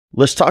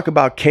Let's talk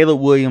about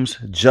Caleb Williams,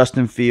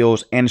 Justin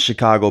Fields, and the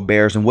Chicago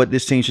Bears and what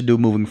this team should do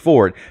moving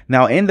forward.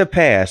 Now, in the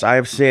past, I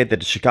have said that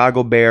the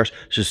Chicago Bears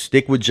should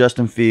stick with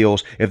Justin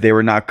Fields if they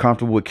were not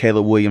comfortable with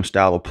Caleb Williams'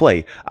 style of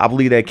play. I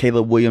believe that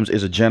Caleb Williams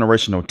is a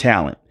generational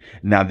talent.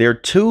 Now, there are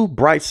two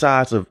bright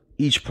sides of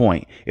each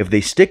point. If they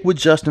stick with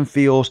Justin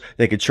Fields,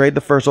 they could trade the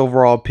first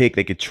overall pick.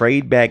 They could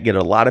trade back, get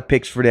a lot of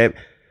picks for that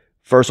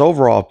first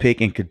overall pick,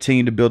 and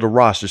continue to build a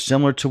roster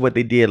similar to what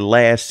they did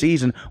last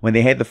season when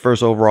they had the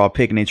first overall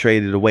pick and they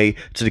traded it away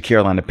to the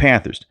Carolina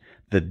Panthers.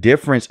 The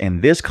difference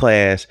in this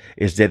class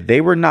is that they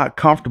were not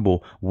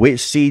comfortable with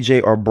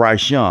CJ or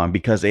Bryce Young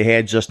because they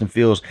had Justin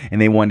Fields and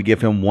they wanted to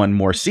give him one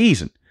more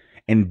season.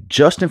 And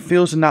Justin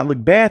Fields did not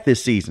look bad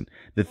this season.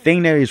 The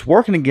thing that is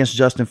working against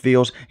Justin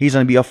Fields, he's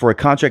going to be up for a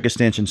contract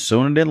extension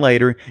sooner than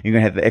later. You're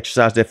going to have to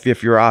exercise that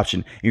fifth-year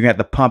option. You're going to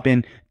have to pump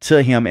in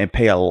to him and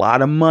pay a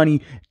lot of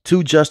money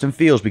to Justin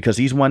Fields because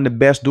he's one of the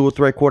best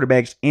dual-threat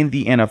quarterbacks in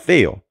the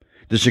NFL.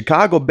 The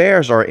Chicago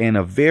Bears are in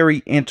a very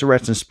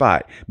interesting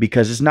spot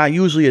because it's not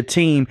usually a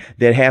team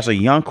that has a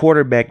young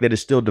quarterback that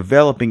is still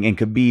developing and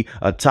could be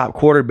a top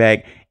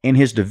quarterback in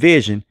his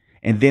division,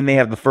 and then they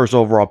have the first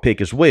overall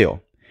pick as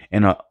well.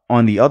 And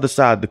on the other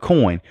side of the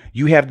coin,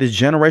 you have this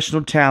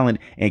generational talent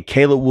in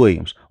Caleb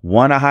Williams,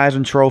 won a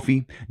Heisman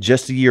Trophy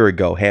just a year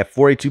ago, had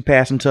 42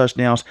 passing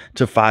touchdowns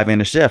to 5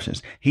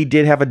 interceptions. He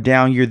did have a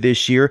down year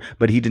this year,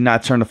 but he did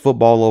not turn the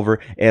football over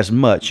as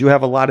much. You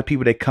have a lot of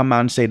people that come out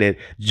and say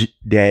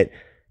that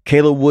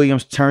Caleb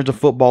Williams turns the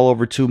football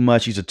over too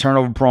much. He's a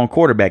turnover-prone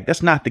quarterback.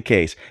 That's not the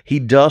case. He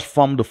does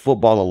fumble the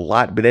football a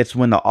lot, but that's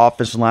when the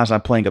offensive line's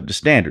not playing up to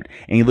standard.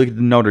 And you look at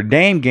the Notre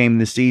Dame game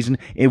this season,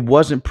 it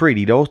wasn't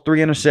pretty. Those 3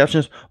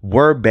 interceptions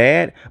were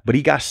bad, but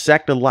he got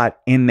sacked a lot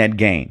in that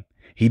game.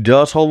 He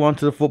does hold on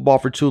to the football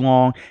for too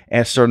long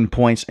at certain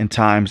points and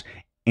times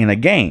in a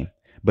game.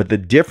 But the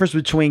difference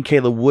between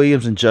Caleb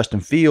Williams and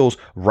Justin Fields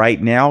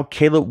right now,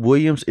 Caleb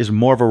Williams is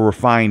more of a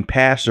refined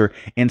passer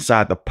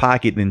inside the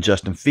pocket than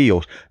Justin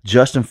Fields.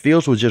 Justin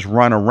Fields will just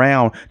run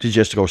around to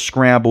just go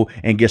scramble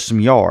and get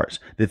some yards.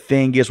 The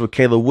thing is with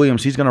Caleb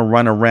Williams, he's going to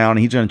run around and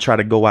he's going to try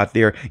to go out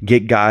there,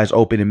 get guys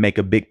open and make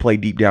a big play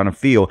deep down the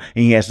field.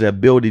 And he has the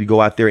ability to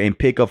go out there and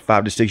pick up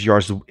 5 to 6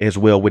 yards as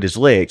well with his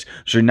legs.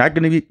 So you're not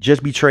going to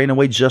just be trading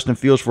away Justin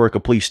Fields for a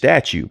complete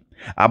statue.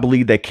 I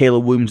believe that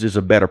Caleb Williams is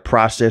a better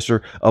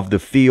processor of the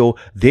field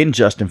than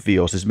Justin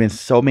Fields. It's been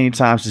so many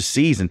times this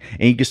season.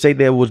 And you can say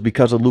that it was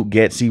because of Luke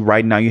Getsy.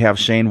 Right now you have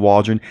Shane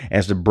Waldron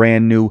as the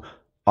brand new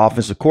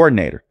offensive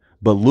coordinator.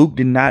 But Luke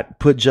did not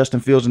put Justin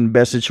Fields in the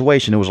best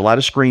situation. There was a lot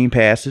of screen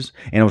passes,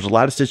 and it was a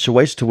lot of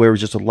situations to where it was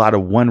just a lot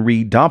of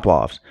one-read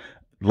dump-offs.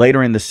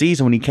 Later in the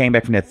season, when he came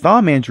back from that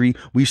thumb injury,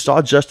 we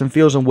saw Justin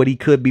Fields and what he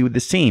could be with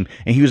this team,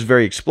 and he was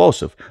very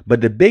explosive. But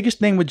the biggest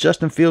thing with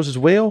Justin Fields as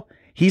well,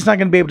 he's not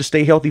going to be able to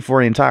stay healthy for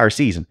an entire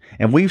season.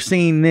 And we've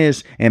seen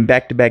this in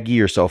back-to-back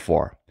years so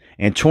far.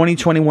 In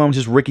 2021 was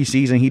his rookie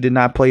season. He did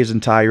not play his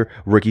entire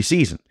rookie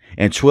season.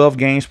 In 12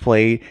 games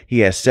played, he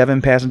had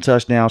 7 passing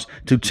touchdowns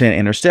to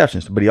 10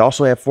 interceptions. But he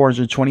also had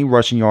 420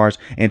 rushing yards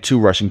and 2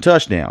 rushing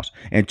touchdowns.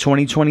 In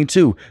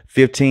 2022,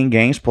 15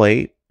 games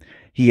played,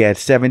 he had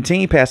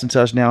 17 passing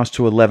touchdowns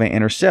to 11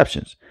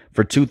 interceptions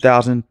for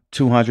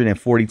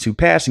 2,242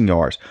 passing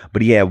yards.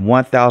 But he had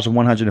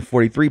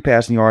 1,143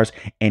 passing yards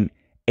and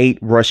 8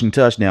 rushing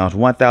touchdowns,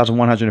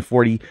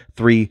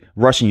 1,143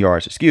 rushing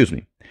yards,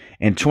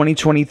 In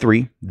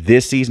 2023,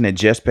 this season that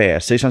just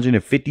passed,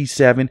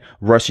 657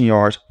 rushing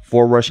yards,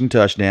 4 rushing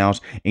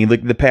touchdowns. And you look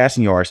at the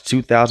passing yards,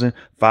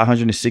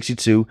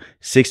 2,562,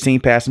 16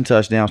 passing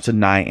touchdowns to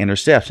 9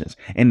 interceptions.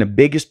 And the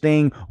biggest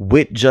thing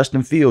with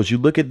Justin Fields, you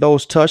look at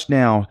those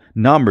touchdown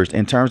numbers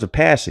in terms of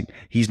passing.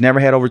 He's never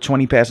had over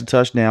 20 passing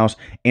touchdowns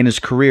in his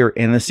career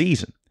in a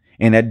season.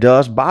 And that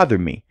does bother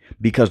me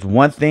because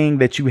one thing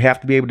that you have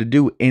to be able to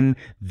do in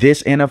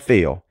this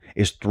NFL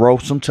is throw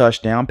some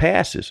touchdown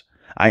passes.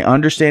 I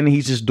understand that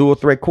he's this dual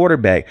threat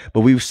quarterback,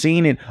 but we've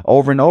seen it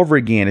over and over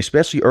again,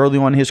 especially early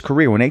on in his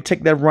career. When they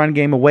take that run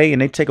game away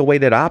and they take away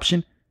that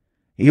option,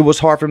 it was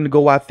hard for him to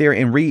go out there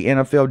and read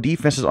NFL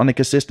defenses on a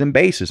consistent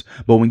basis.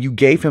 But when you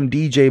gave him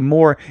DJ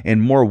Moore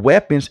and more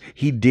weapons,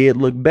 he did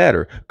look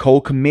better.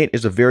 Cole Kmet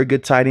is a very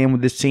good tight end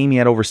with this team. He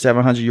had over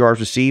 700 yards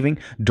receiving.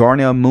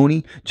 Darnell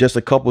Mooney, just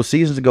a couple of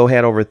seasons ago,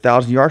 had over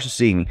 1,000 yards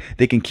receiving.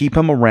 They can keep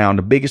him around.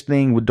 The biggest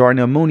thing with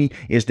Darnell Mooney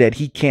is that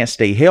he can't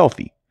stay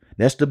healthy.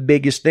 That's the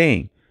biggest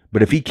thing.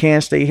 But if he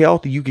can't stay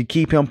healthy, you can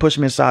keep him, push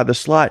him inside the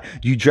slot.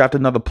 You draft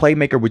another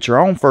playmaker with your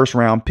own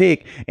first-round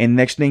pick, and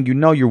next thing you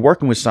know, you're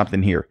working with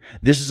something here.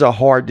 This is a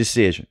hard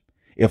decision.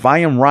 If I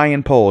am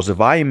Ryan Poles,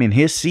 if I am in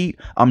his seat,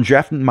 I'm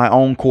drafting my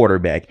own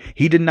quarterback.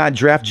 He did not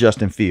draft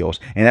Justin Fields,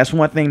 and that's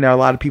one thing that a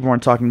lot of people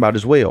aren't talking about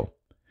as well.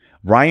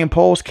 Ryan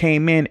Poles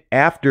came in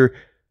after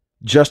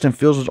Justin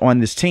Fields was on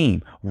this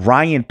team.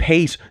 Ryan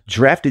Pace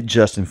drafted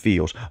Justin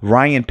Fields.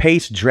 Ryan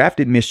Pace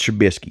drafted Mitch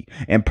Trubisky.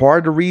 And part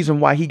of the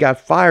reason why he got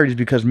fired is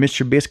because Mitch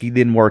Trubisky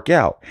didn't work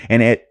out.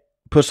 And it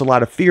puts a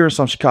lot of fear in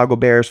some Chicago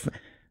Bears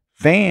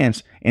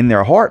fans in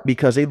their heart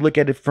because they look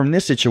at it from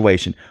this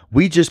situation.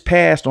 We just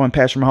passed on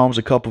Patrick Mahomes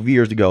a couple of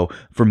years ago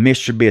for Mitch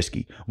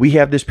Trubisky. We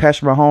have this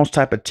Patrick Mahomes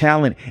type of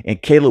talent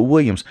and Caleb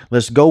Williams.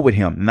 Let's go with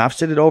him. And I've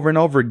said it over and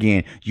over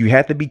again. You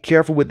have to be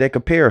careful with that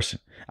comparison.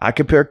 I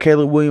compare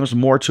Caleb Williams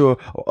more to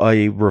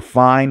a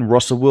refined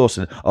Russell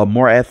Wilson, a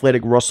more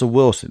athletic Russell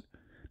Wilson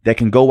that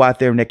can go out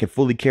there and that can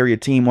fully carry a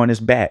team on his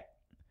back.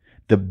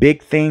 The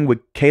big thing with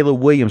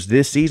Caleb Williams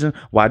this season,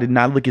 why did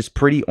not look as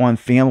pretty on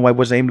film, why I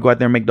wasn't able to go out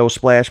there and make those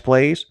splash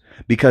plays,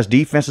 because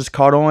defenses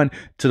caught on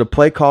to the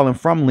play calling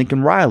from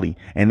Lincoln Riley.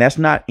 And that's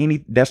not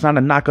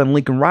a knock on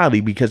Lincoln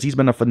Riley because he's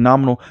been a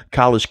phenomenal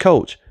college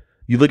coach.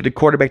 You look at the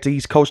quarterbacks that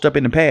he's coached up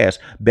in the past,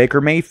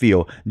 Baker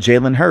Mayfield,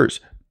 Jalen Hurts,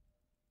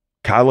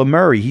 Kyler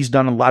Murray. He's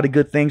done a lot of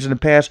good things in the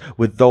past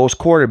with those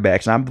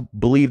quarterbacks. And I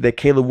believe that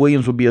Caleb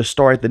Williams will be a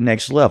star at the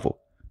next level.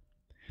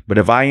 But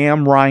if I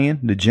am Ryan,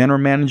 the general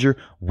manager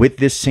with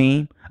this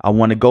team, I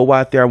want to go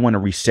out there. I want to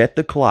reset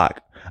the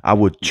clock. I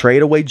would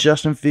trade away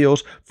Justin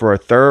Fields for a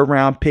 3rd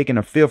round pick and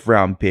a 5th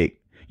round pick.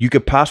 You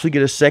could possibly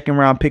get a 2nd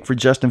round pick for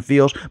Justin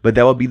Fields, but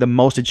that would be the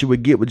most that you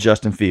would get with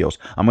Justin Fields.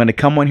 I'm going to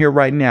come on here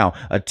right now.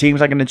 A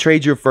team's not going to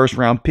trade your 1st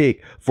round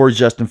pick for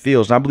Justin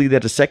Fields. And I believe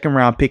that the 2nd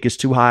round pick is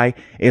too high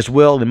as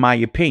well, in my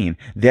opinion.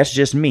 That's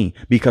just me,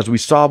 because we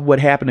saw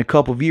what happened a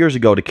couple of years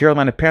ago. The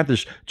Carolina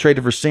Panthers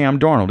traded for Sam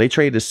Darnold. They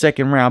traded a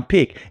 2nd round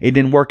pick. It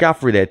didn't work out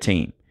for that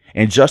team.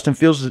 And Justin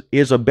Fields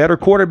is a better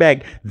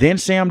quarterback than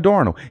Sam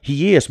Darnold.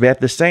 He is, but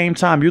at the same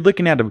time, you're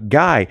looking at a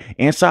guy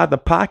inside the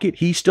pocket.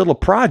 He's still a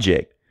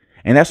project.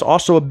 And that's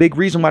also a big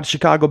reason why the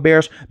Chicago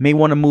Bears may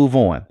want to move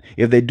on.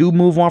 If they do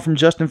move on from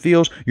Justin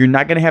Fields, you're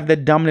not going to have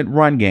that dominant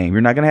run game.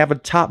 You're not going to have a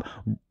top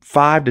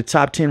 5 to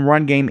top 10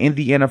 run game in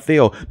the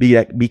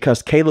NFL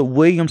because Caleb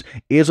Williams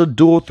is a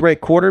dual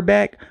threat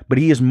quarterback, but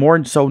he is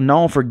more so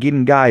known for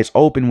getting guys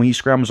open when he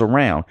scrambles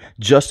around.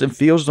 Justin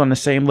Fields is on the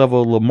same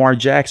level of Lamar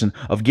Jackson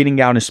of getting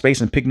out in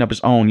space and picking up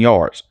his own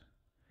yards.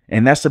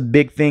 And that's a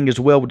big thing as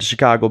well with the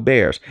Chicago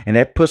Bears. And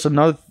that puts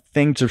another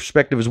thing to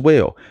perspective as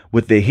well.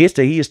 With the hits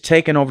that he has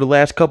taken over the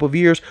last couple of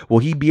years, will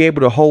he be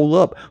able to hold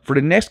up for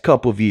the next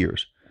couple of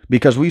years?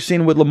 Because we've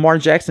seen with Lamar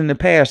Jackson in the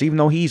past, even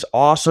though he's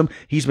awesome,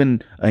 he's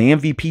been an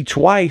MVP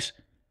twice.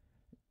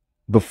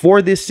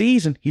 Before this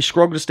season, he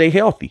struggled to stay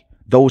healthy.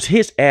 Those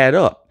hits add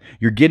up.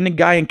 You're getting a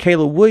guy in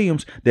Caleb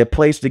Williams that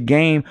plays the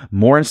game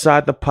more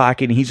inside the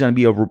pocket, and he's going to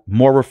be a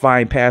more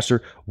refined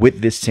passer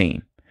with this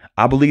team.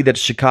 I believe that the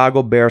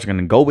Chicago Bears are going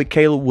to go with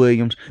Caleb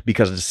Williams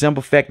because of the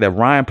simple fact that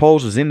Ryan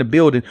Poles was in the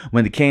building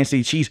when the Kansas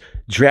City Chiefs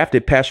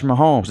drafted Patrick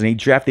Mahomes, and they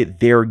drafted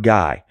their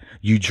guy.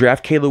 You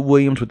draft Caleb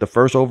Williams with the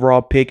 1st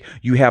overall pick.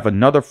 You have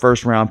another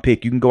 1st round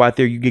pick. You can go out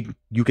there.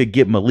 You could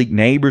get Malik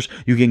Neighbors.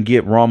 You can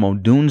get Rome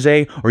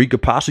Odunze, or you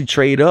could possibly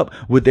trade up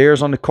with the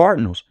Arizona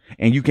Cardinals,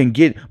 and you can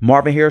get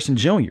Marvin Harrison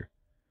Jr.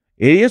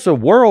 It is a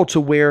world to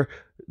where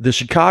the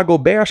Chicago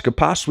Bears could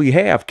possibly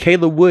have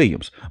Caleb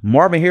Williams,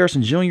 Marvin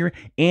Harrison Jr.,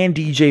 and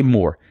DJ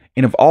Moore.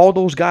 And if all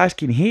those guys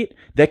can hit,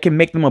 that can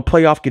make them a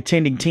playoff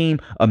contending team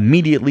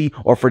immediately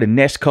or for the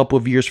next couple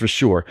of years for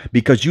sure.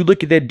 Because you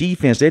look at that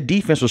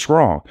defense was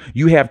strong.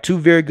 You have 2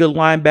 very good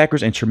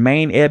linebackers and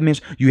Tremaine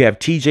Edmonds. You have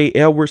TJ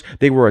Edwards.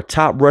 They were a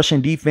top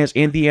rushing defense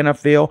in the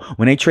NFL.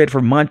 When they traded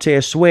for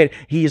Montez Sweat,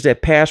 he is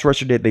that pass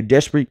rusher that they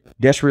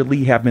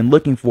desperately have been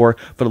looking for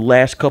the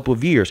last couple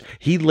of years.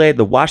 He led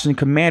the Washington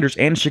Commanders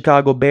and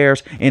Chicago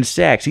Bears in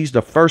sacks. He's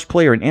the first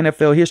player in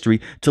NFL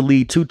history to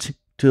lead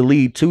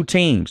two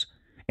teams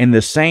in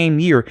the same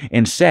year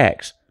in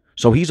sacks.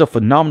 So he's a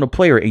phenomenal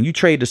player, and you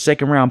trade the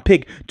 2nd round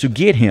pick to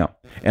get him.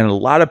 And a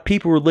lot of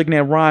people were looking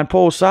at Ryan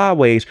Poles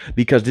sideways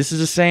because this is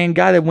the same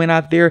guy that went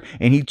out there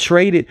and he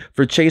traded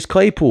for Chase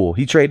Claypool.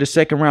 He traded the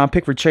 2nd round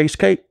pick for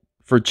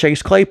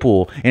Chase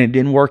Claypool, and it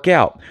didn't work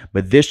out.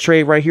 But this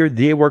trade right here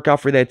did work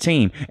out for that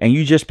team. And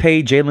you just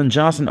paid Jalen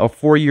Johnson a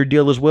 4-year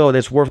deal as well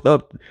that's worth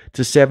up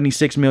to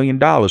 $76 million,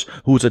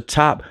 who's a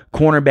top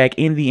cornerback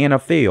in the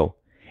NFL.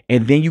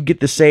 And then you get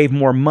to save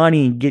more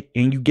money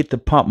and you get to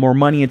pump more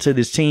money into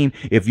this team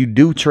if you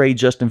do trade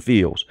Justin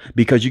Fields,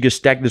 because you can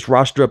stack this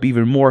roster up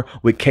even more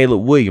with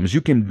Caleb Williams.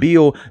 You can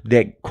build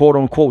that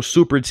quote-unquote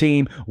super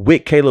team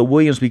with Caleb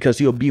Williams because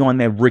he'll be on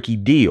that rookie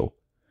deal.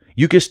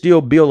 You can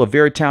still build a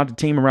very talented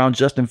team around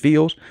Justin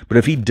Fields, but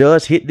if he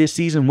does hit this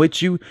season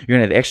with you, you're going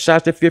to have to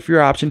exercise the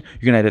 5th-year option.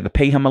 You're going to have to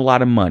pay him a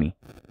lot of money.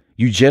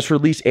 You just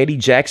released Eddie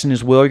Jackson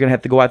as well. You're going to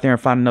have to go out there and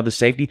find another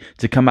safety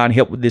to come out and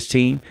help with this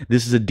team.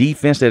 This is a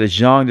defense that is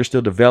young. They're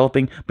still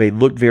developing, but they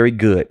look very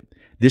good.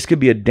 This could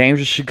be a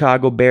dangerous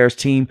Chicago Bears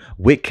team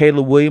with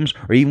Caleb Williams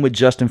or even with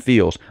Justin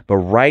Fields. But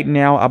right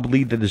now, I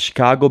believe that the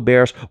Chicago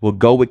Bears will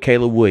go with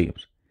Caleb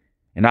Williams.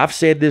 And I've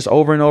said this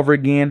over and over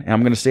again, and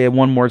I'm going to say it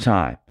one more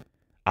time.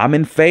 I'm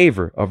in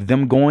favor of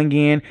them going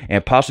in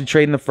and possibly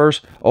trading the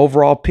 1st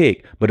overall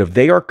pick. But if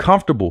they are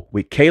comfortable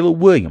with Caleb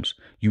Williams,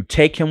 you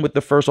take him with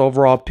the 1st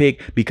overall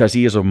pick because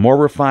he is a more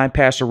refined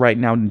passer right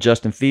now than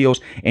Justin Fields.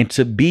 And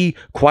to be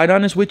quite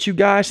honest with you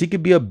guys, he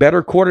could be a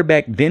better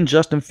quarterback than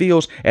Justin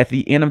Fields at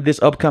the end of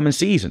this upcoming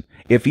season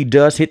if he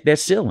does hit that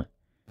ceiling.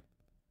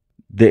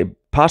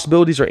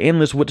 possibilities are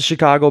endless with the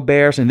Chicago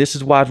Bears, and this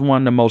is why it's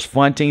one of the most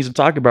fun teams to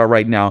talk about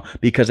right now,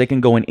 because they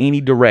can go in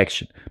any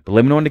direction. But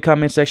let me know in the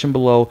comment section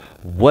below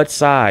what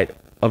side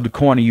of the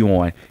coin are you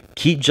on.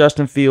 Keep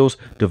Justin Fields,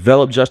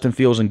 develop Justin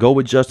Fields, and go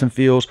with Justin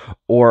Fields,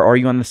 or are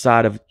you on the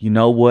side of, you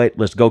know what,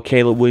 let's go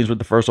Caleb Williams with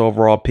the first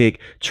overall pick,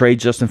 trade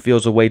Justin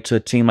Fields away to a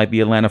team like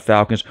the Atlanta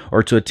Falcons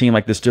or to a team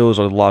like the Steelers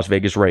or the Las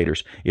Vegas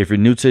Raiders? If you're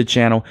new to the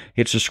channel,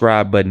 hit the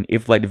subscribe button.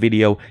 If you like the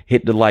video,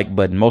 hit the like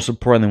button. Most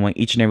importantly, when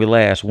each and every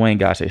last one,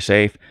 guys, stay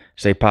safe,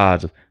 stay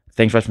positive.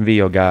 Thanks for watching the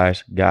video,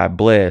 guys. God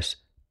bless.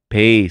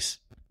 Peace.